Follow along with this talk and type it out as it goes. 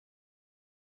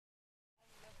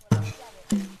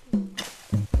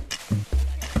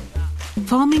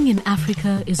Farming in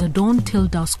Africa is a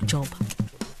dawn-till-dusk job.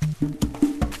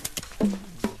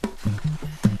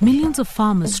 Millions of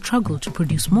farmers struggle to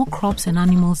produce more crops and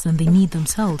animals than they need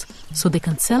themselves, so they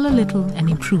can sell a little and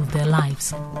improve their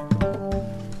lives.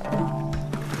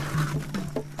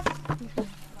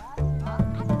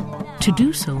 To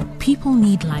do so, people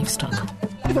need livestock.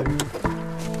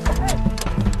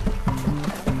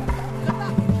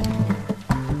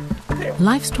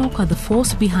 Livestock are the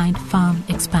force behind farm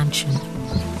expansion.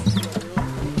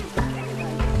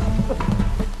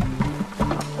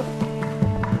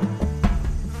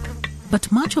 But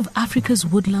much of Africa's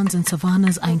woodlands and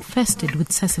savannas are infested with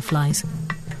tsetse flies.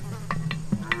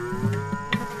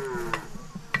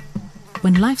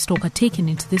 When livestock are taken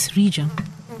into this region,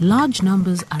 large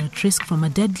numbers are at risk from a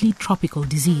deadly tropical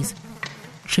disease,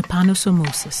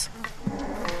 trypanosomosis.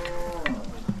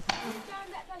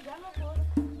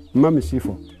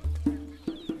 Mamissifo.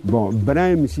 Bon,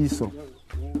 Bran Missiso.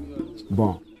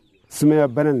 Bon,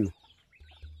 Smea Bran.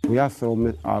 We are so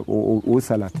o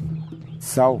salat.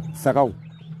 Sao, Sagao,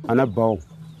 Anabao,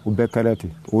 Ubecarati,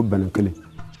 Ubanacle.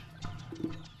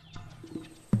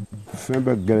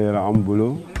 Fember Galera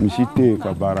Ambulo, Michite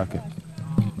Cabarake.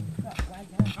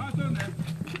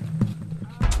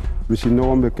 We should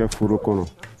no make a furocono,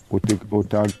 or take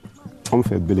otag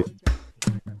unfabili.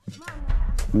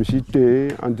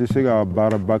 Michite Antisega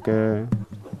Barabake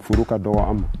Furuka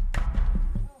Doam.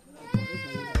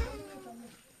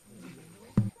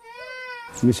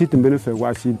 Michite Benefe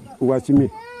watching me.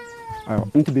 I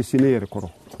want to be senior.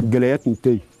 Galayat and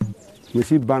tea. We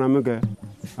see Banamaga,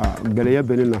 Galaya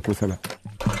Benina Kusala.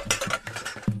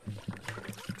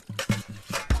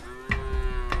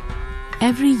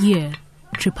 Every year,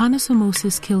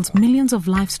 trypanosomosis kills millions of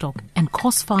livestock and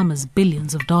costs farmers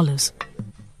billions of dollars.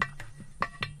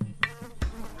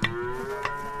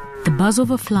 The buzz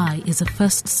of a fly is a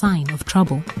first sign of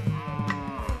trouble.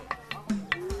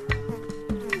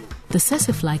 The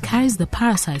tsetse fly carries the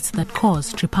parasites that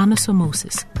cause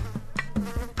trypanosomosis.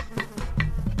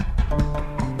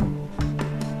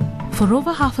 For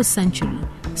over half a century,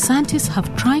 scientists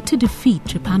have tried to defeat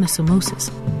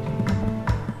trypanosomosis.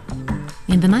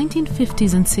 In the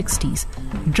 1950s and 60s,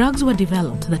 drugs were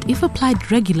developed that, if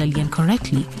applied regularly and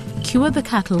correctly, cured the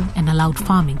cattle and allowed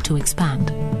farming to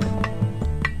expand.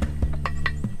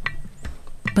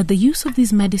 But the use of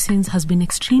these medicines has been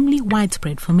extremely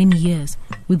widespread for many years,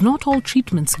 with not all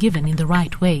treatments given in the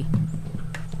right way.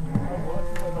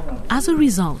 As a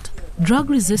result, drug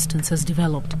resistance has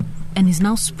developed and is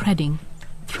now spreading,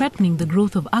 threatening the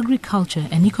growth of agriculture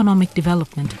and economic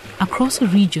development across a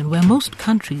region where most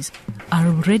countries are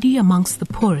already amongst the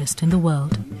poorest in the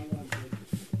world.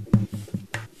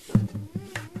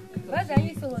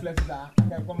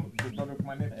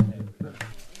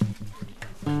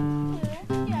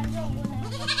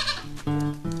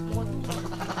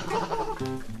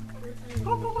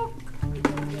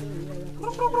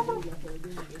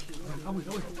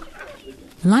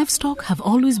 Livestock have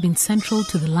always been central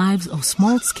to the lives of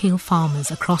small-scale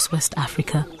farmers across West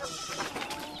Africa.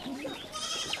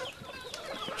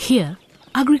 Here,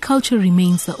 agriculture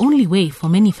remains the only way for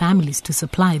many families to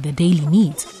supply their daily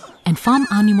needs, and farm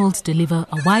animals deliver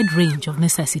a wide range of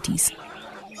necessities.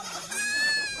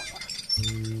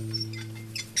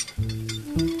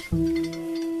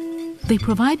 They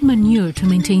provide manure to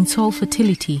maintain soil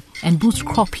fertility and boost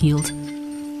crop yield,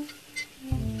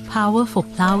 power for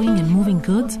plowing and moving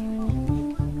goods,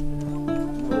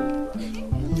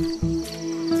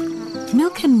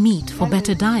 milk and meat for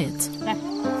better diets,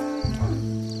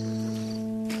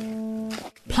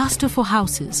 plaster for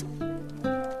houses,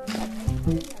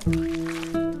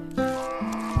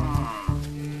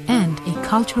 and a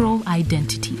cultural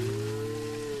identity.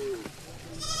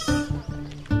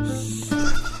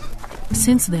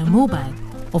 Since they're mobile,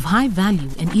 of high value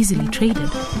and easily traded,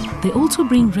 they also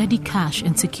bring ready cash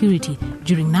and security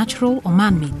during natural or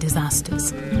man-made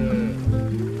disasters.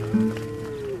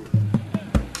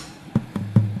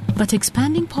 But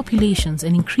expanding populations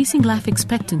and increasing life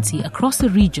expectancy across the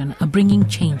region are bringing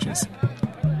changes.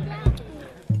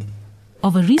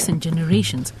 Over recent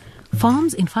generations,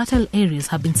 farms in fertile areas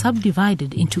have been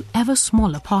subdivided into ever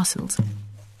smaller parcels.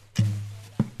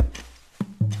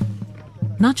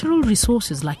 Natural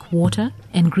resources like water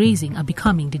and grazing are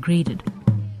becoming degraded.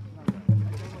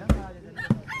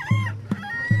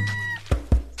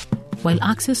 While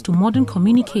access to modern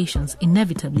communications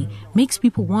inevitably makes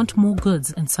people want more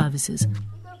goods and services,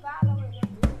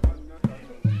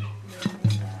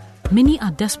 many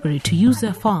are desperate to use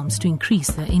their farms to increase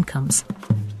their incomes.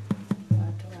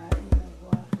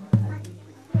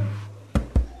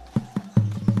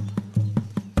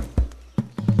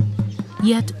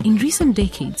 Yet, in recent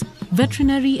decades,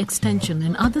 veterinary extension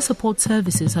and other support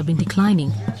services have been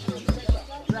declining.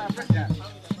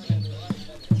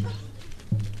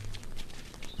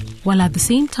 While at the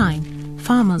same time,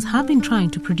 farmers have been trying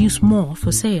to produce more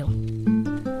for sale.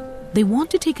 They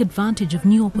want to take advantage of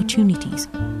new opportunities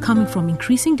coming from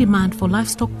increasing demand for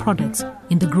livestock products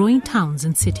in the growing towns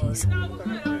and cities.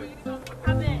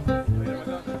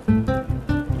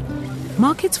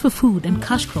 Markets for food and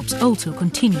cash crops also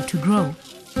continue to grow.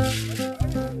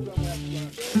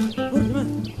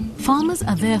 Farmers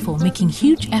are therefore making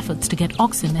huge efforts to get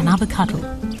oxen and other cattle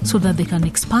so that they can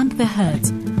expand their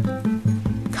herds,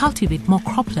 cultivate more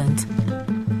croplands,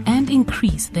 and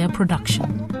increase their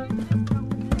production.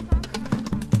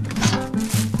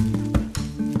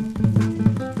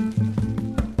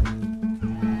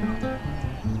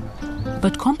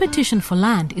 But competition for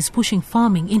land is pushing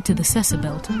farming into the Tsetse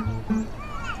belt.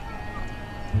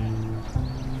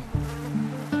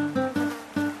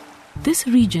 This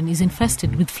region is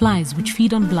infested with flies which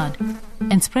feed on blood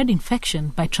and spread infection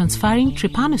by transferring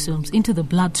trypanosomes into the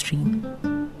bloodstream.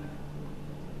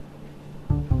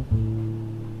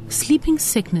 Sleeping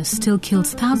sickness still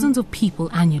kills thousands of people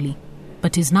annually,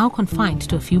 but is now confined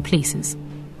to a few places.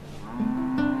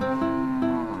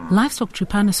 Livestock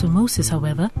trypanosomosis,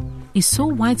 however, is so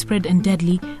widespread and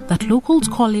deadly that locals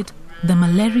call it the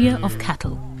malaria of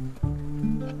cattle.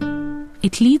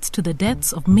 It leads to the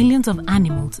deaths of millions of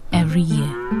animals every year.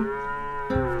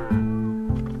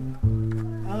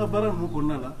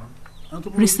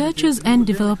 Researchers and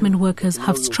development workers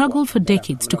have struggled for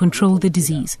decades to control the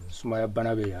disease.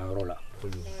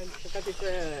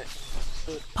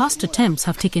 Past attempts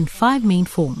have taken 5 main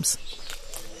forms.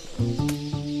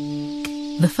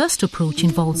 The first approach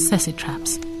involves Tsetse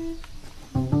traps.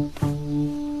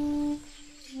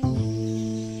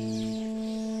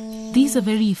 These are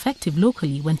very effective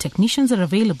locally when technicians are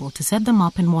available to set them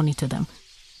up and monitor them.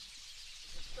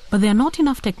 But there are not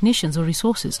enough technicians or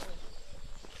resources.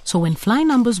 So when fly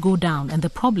numbers go down and the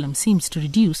problem seems to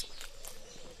reduce,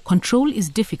 control is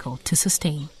difficult to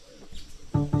sustain.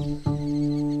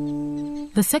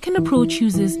 The second approach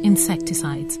uses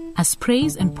insecticides as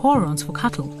sprays and pour-ons for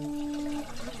cattle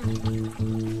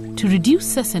to reduce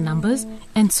Tsetse numbers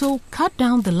and so cut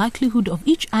down the likelihood of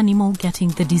each animal getting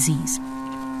the disease.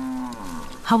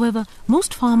 However,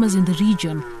 most farmers in the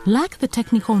region lack the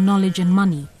technical knowledge and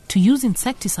money to use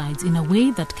insecticides in a way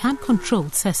that can control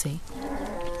Tsetse.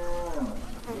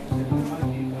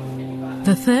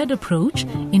 The third approach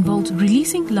involves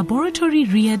releasing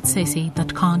laboratory-reared Tsetse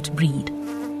that can't breed.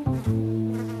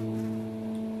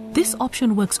 This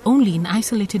option works only in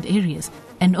isolated areas,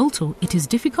 and also it is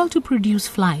difficult to produce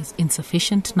flies in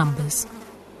sufficient numbers.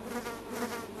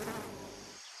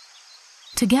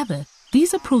 Together,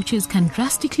 these approaches can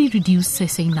drastically reduce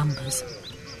Tsetse numbers.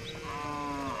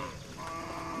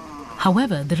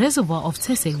 However, the reservoir of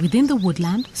Tsetse within the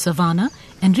woodland, savanna,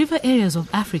 and river areas of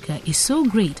Africa is so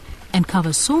great and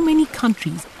covers so many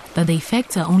countries that the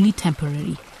effects are only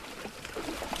temporary.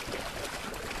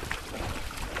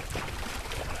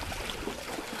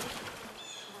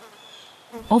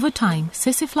 Over time,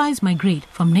 Tsetse flies migrate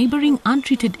from neighboring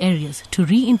untreated areas to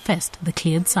re-infest the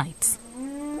cleared sites.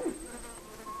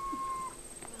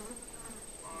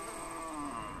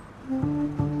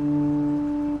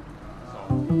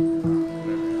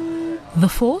 The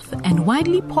fourth and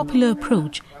widely popular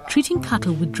approach, treating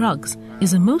cattle with drugs,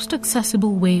 is the most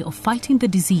accessible way of fighting the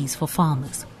disease for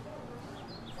farmers.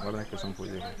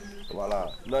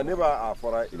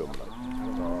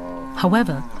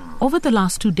 However, over the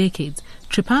last 2 decades,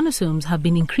 trypanosomes have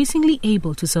been increasingly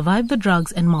able to survive the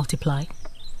drugs and multiply.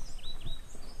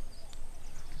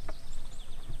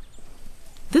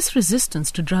 This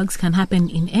resistance to drugs can happen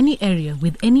in any area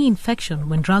with any infection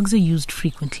when drugs are used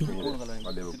frequently.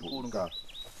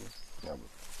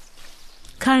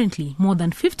 Currently, more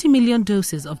than 50 million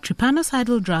doses of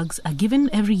trypanocidal drugs are given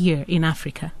every year in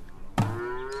Africa.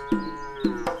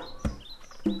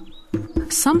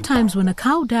 Sometimes when a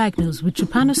cow diagnosed with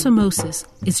trypanosomosis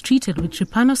is treated with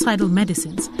trypanocidal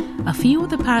medicines, a few of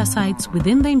the parasites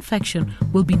within the infection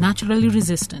will be naturally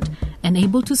resistant and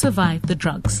able to survive the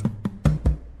drugs.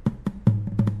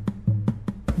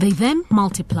 They then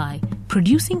multiply,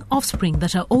 producing offspring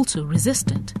that are also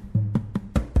resistant.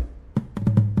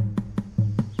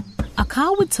 A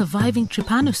cow with surviving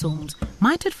trypanosomes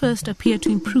might at first appear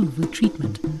to improve with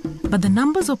treatment, but the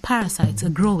numbers of parasites are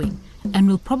growing and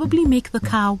will probably make the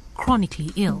cow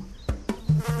chronically ill.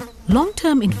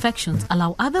 Long-term infections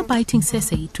allow other biting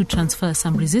Tsetse to transfer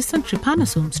some resistant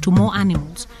trypanosomes to more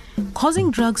animals,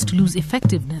 causing drugs to lose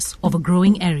effectiveness over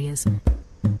growing areas.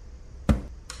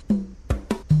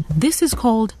 This is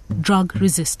called drug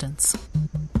resistance.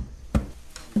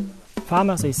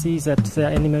 Farmers, they see that their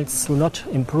animals do not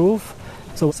improve,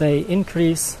 so they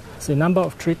increase the number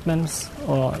of treatments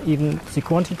or even the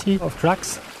quantity of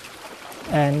drugs.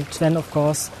 And then, of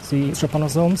course, the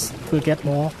trypanosomes will get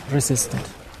more resistant.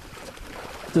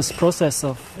 This process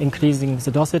of increasing the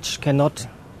dosage cannot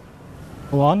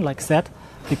go on like that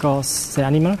because the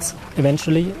animals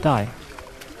eventually die.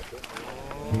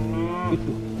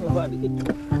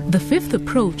 The fifth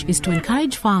approach is to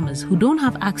encourage farmers who don't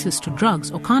have access to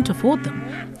drugs or can't afford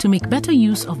them to make better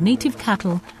use of native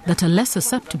cattle that are less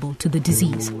susceptible to the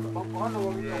disease.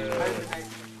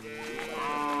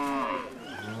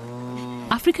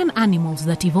 African animals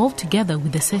that evolved together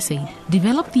with the Tsetse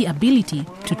developed the ability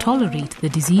to tolerate the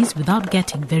disease without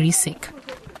getting very sick.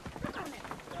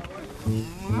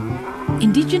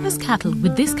 Indigenous cattle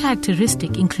with this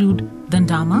characteristic include the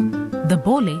Ndama, the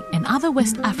Bole, and other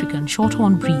West African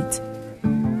shorthorn breeds.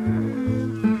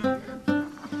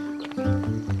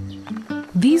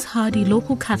 These hardy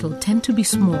local cattle tend to be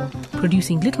small,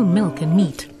 producing little milk and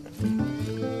meat.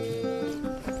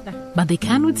 But they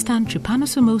can withstand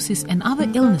trypanosomosis and other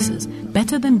illnesses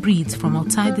better than breeds from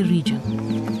outside the region,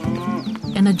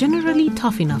 and are generally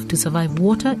tough enough to survive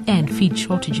water and feed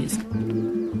shortages.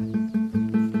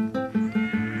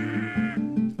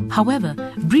 However,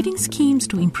 breeding schemes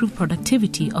to improve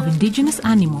productivity of indigenous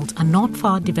animals are not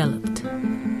far developed.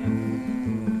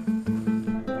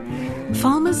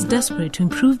 Farmers desperate to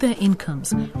improve their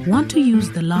incomes want to use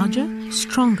the larger,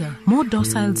 stronger, more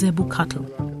docile zebu cattle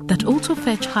that also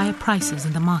fetch higher prices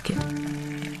in the market.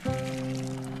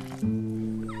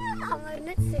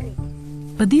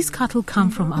 But these cattle come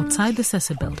from outside the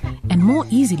Tsetse belt and more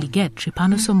easily get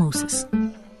trypanosomosis.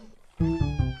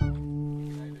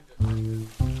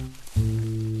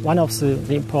 One of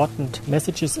the important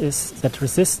messages is that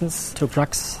resistance to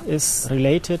drugs is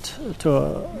related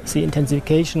to the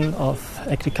intensification of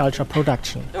agriculture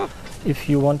production. If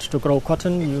you want to grow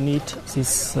cotton, you need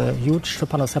these huge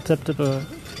trypanosusceptible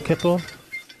cattle.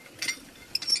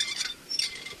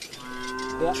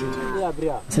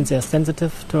 Since they are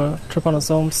sensitive to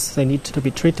trypanosomes, they need to be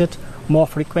treated more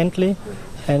frequently,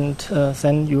 and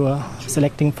then you are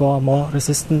selecting for more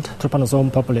resistant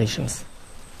trypanosome populations.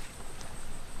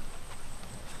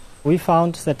 We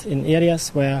found that in areas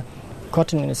where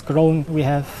cotton is grown, we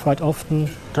have quite often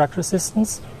drug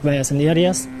resistance, whereas in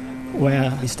areas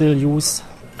where we still use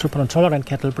trypanotolerant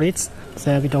cattle breeds,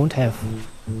 there we don't have.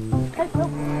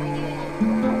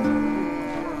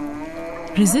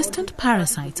 Resistant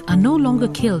parasites are no longer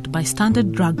killed by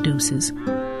standard drug doses.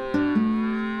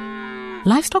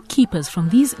 Livestock keepers from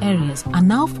these areas are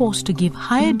now forced to give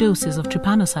higher doses of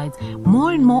trypanocides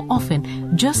more and more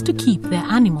often just to keep their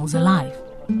animals alive.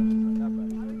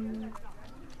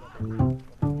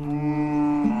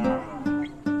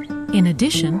 In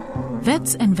addition,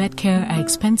 vets and vet care are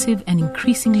expensive and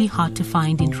increasingly hard to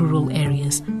find in rural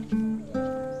areas.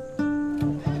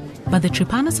 But the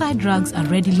trypanoside drugs are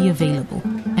readily available,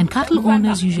 and cattle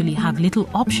owners usually have little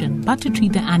option but to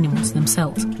treat their animals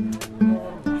themselves.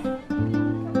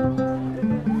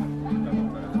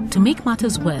 To make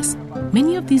matters worse,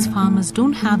 many of these farmers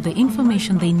don't have the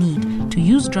information they need to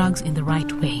use drugs in the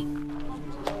right way.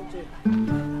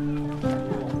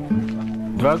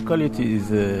 Drug quality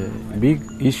is a big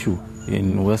issue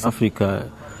in West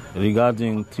Africa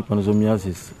regarding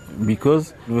trypanosomiasis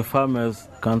because the farmers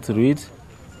can't read.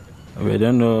 We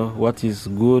don't know what is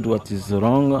good, what is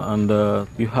wrong, and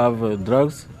you have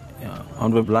drugs on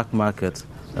the black market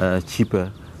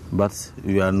cheaper, but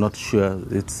we are not sure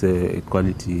it's a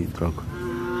quality drug.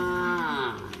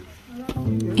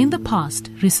 In the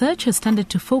past, research has tended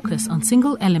to focus on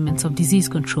single elements of disease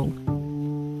control,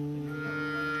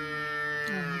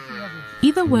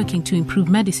 either working to improve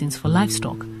medicines for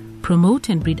livestock, promote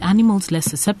and breed animals less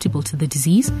susceptible to the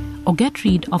disease, or get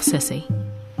rid of Tsetse.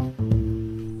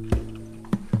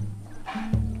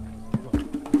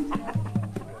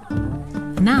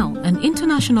 Now, an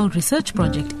international research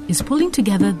project is pulling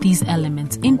together these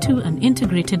elements into an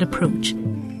integrated approach.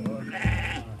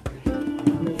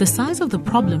 The size of the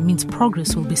problem means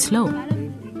progress will be slow,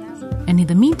 and in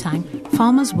the meantime,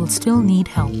 farmers will still need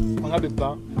help.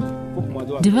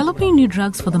 Developing new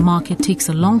drugs for the market takes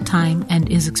a long time and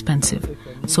is expensive,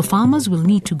 so farmers will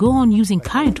need to go on using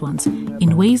current ones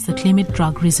in ways that limit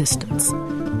drug resistance.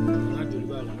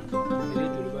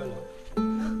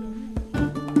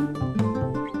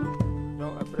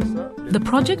 The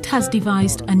project has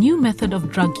devised a new method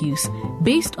of drug use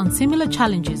based on similar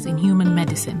challenges in human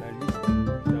medicine.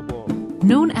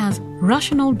 Known as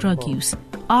rational drug use,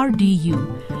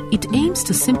 RDU, It aims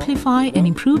to simplify and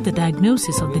improve the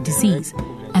diagnosis of the disease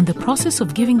and the process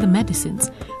of giving the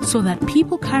medicines so that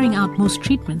people carrying out most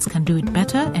treatments can do it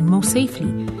better and more safely,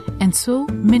 and so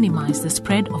minimize the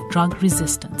spread of drug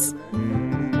resistance.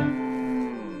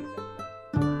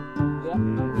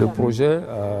 Le projet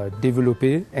a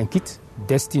développé un kit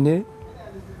destiné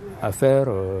à faire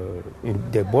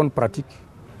des bonnes pratiques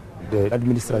de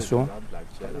l'administration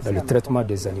dans le traitement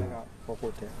des animaux.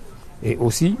 Et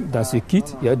aussi, dans ce kit,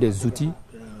 il y a des outils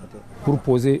pour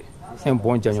poser un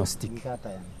bon diagnostic.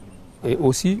 Et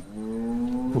aussi,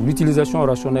 pour l'utilisation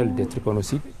rationnelle des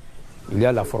trypanocides, il y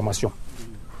a la formation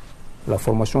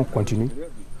continue.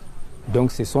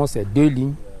 Donc, ce sont ces deux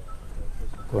lignes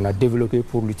qu'on a développées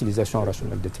pour l'utilisation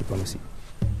rationnelle des trypanocides.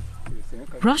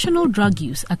 Rational drug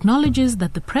use acknowledges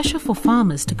that the pressure for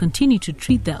farmers to continue to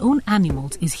treat their own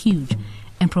animals is huge,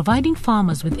 and providing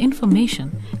farmers with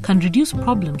information can reduce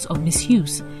problems of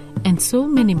misuse and so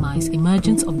minimize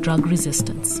emergence of drug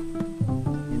resistance.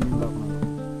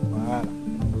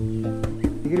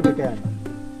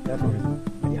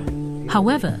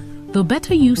 However, though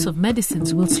better use of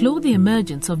medicines will slow the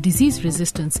emergence of disease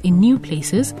resistance in new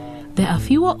places, there are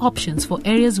fewer options for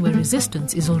areas where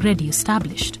resistance is already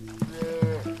established.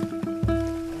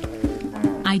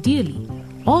 Ideally,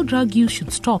 all drug use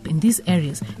should stop in these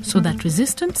areas so that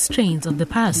resistant strains of the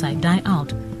parasite die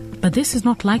out. But this is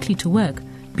not likely to work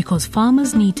because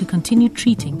farmers need to continue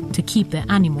treating to keep their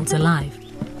animals alive.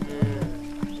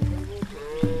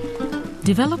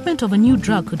 Development of a new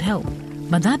drug could help,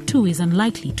 but that too is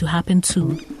unlikely to happen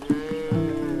soon.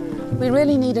 We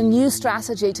really need a new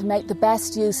strategy to make the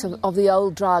best use of the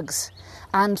old drugs.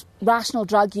 And rational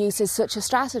drug use is such a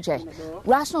strategy.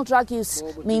 Rational drug use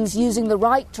means using the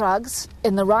right drugs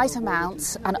in the right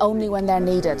amounts and only when they're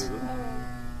needed.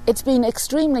 It's been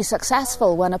extremely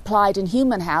successful when applied in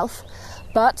human health,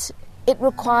 but it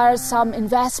requires some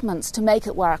investments to make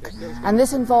it work. And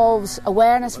this involves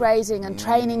awareness raising and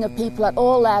training of people at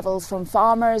all levels, from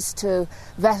farmers to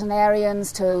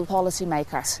veterinarians to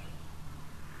policymakers.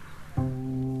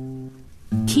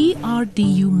 Key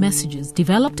RDU messages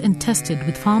developed and tested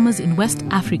with farmers in West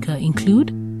Africa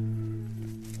include: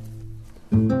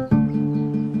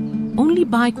 only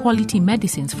buy quality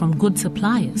medicines from good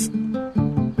suppliers,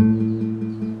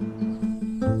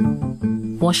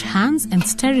 wash hands and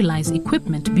sterilize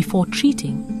equipment before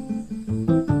treating,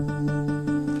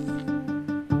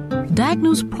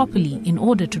 diagnose properly in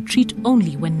order to treat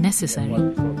only when necessary,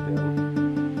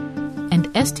 and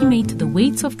estimate the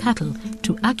weights of cattle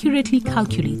to accurately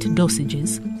calculate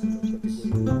dosages.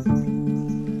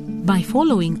 By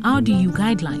following RDU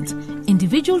guidelines,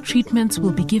 individual treatments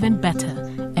will be given better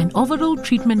and overall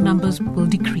treatment numbers will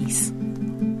decrease.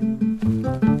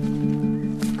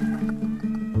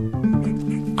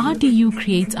 RDU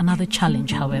creates another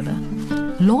challenge, however.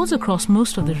 Laws across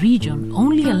most of the region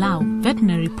only allow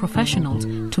veterinary professionals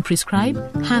to prescribe,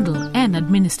 handle, and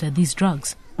administer these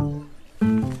drugs.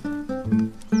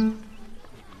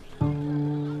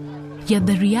 Yet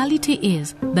the reality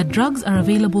is that drugs are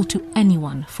available to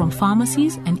anyone from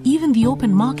pharmacies and even the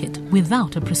open market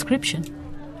without a prescription.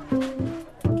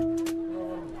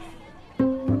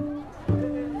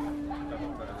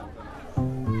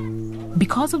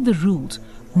 Because of the rules,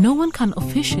 no one can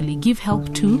officially give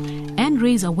help to and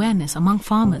raise awareness among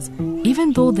farmers,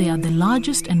 even though they are the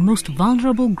largest and most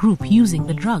vulnerable group using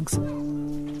the drugs.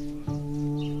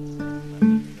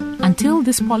 Until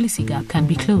this policy gap can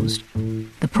be closed,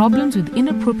 the problems with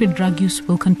inappropriate drug use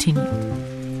will continue.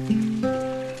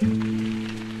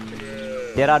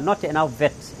 There are not enough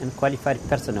vets and qualified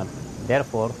personnel.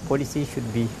 Therefore, policy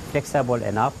should be flexible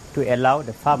enough to allow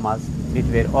the farmers to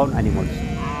treat their own animals.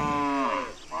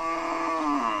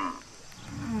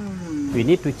 We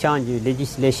need to change the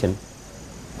legislation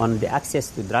on the access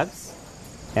to drugs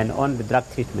and on the drug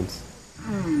treatments.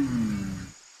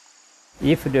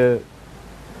 If the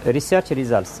research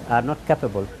results are not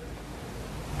capable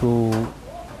to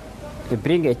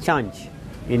bring a change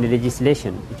in the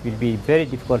legislation, it will be very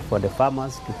difficult for the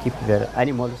farmers to keep their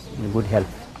animals in good health.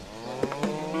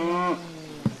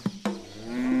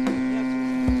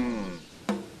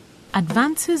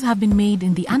 Advances have been made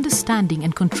in the understanding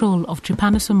and control of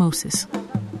trypanosomosis.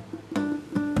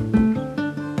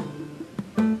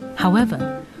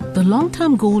 However, the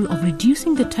long-term goal of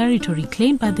reducing the territory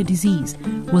claimed by the disease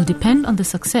will depend on the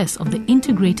success of the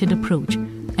integrated approach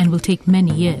and will take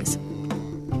many years.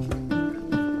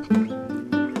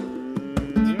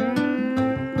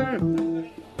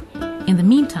 In the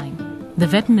meantime, the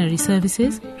veterinary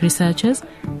services, researchers,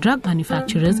 drug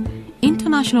manufacturers,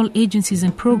 international agencies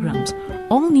and programs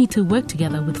all need to work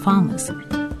together with farmers.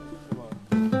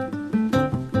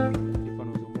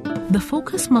 The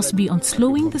focus must be on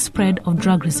slowing the spread of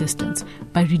drug resistance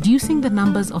by reducing the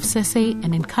numbers of Tsetse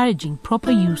and encouraging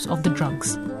proper use of the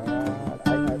drugs.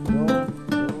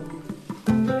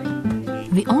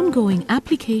 The ongoing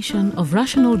application of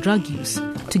rational drug use,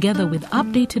 together with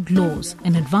updated laws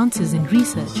and advances in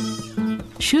research,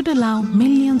 should allow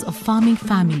millions of farming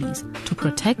families to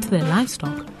protect their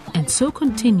livestock and so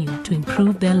continue to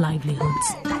improve their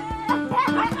livelihoods.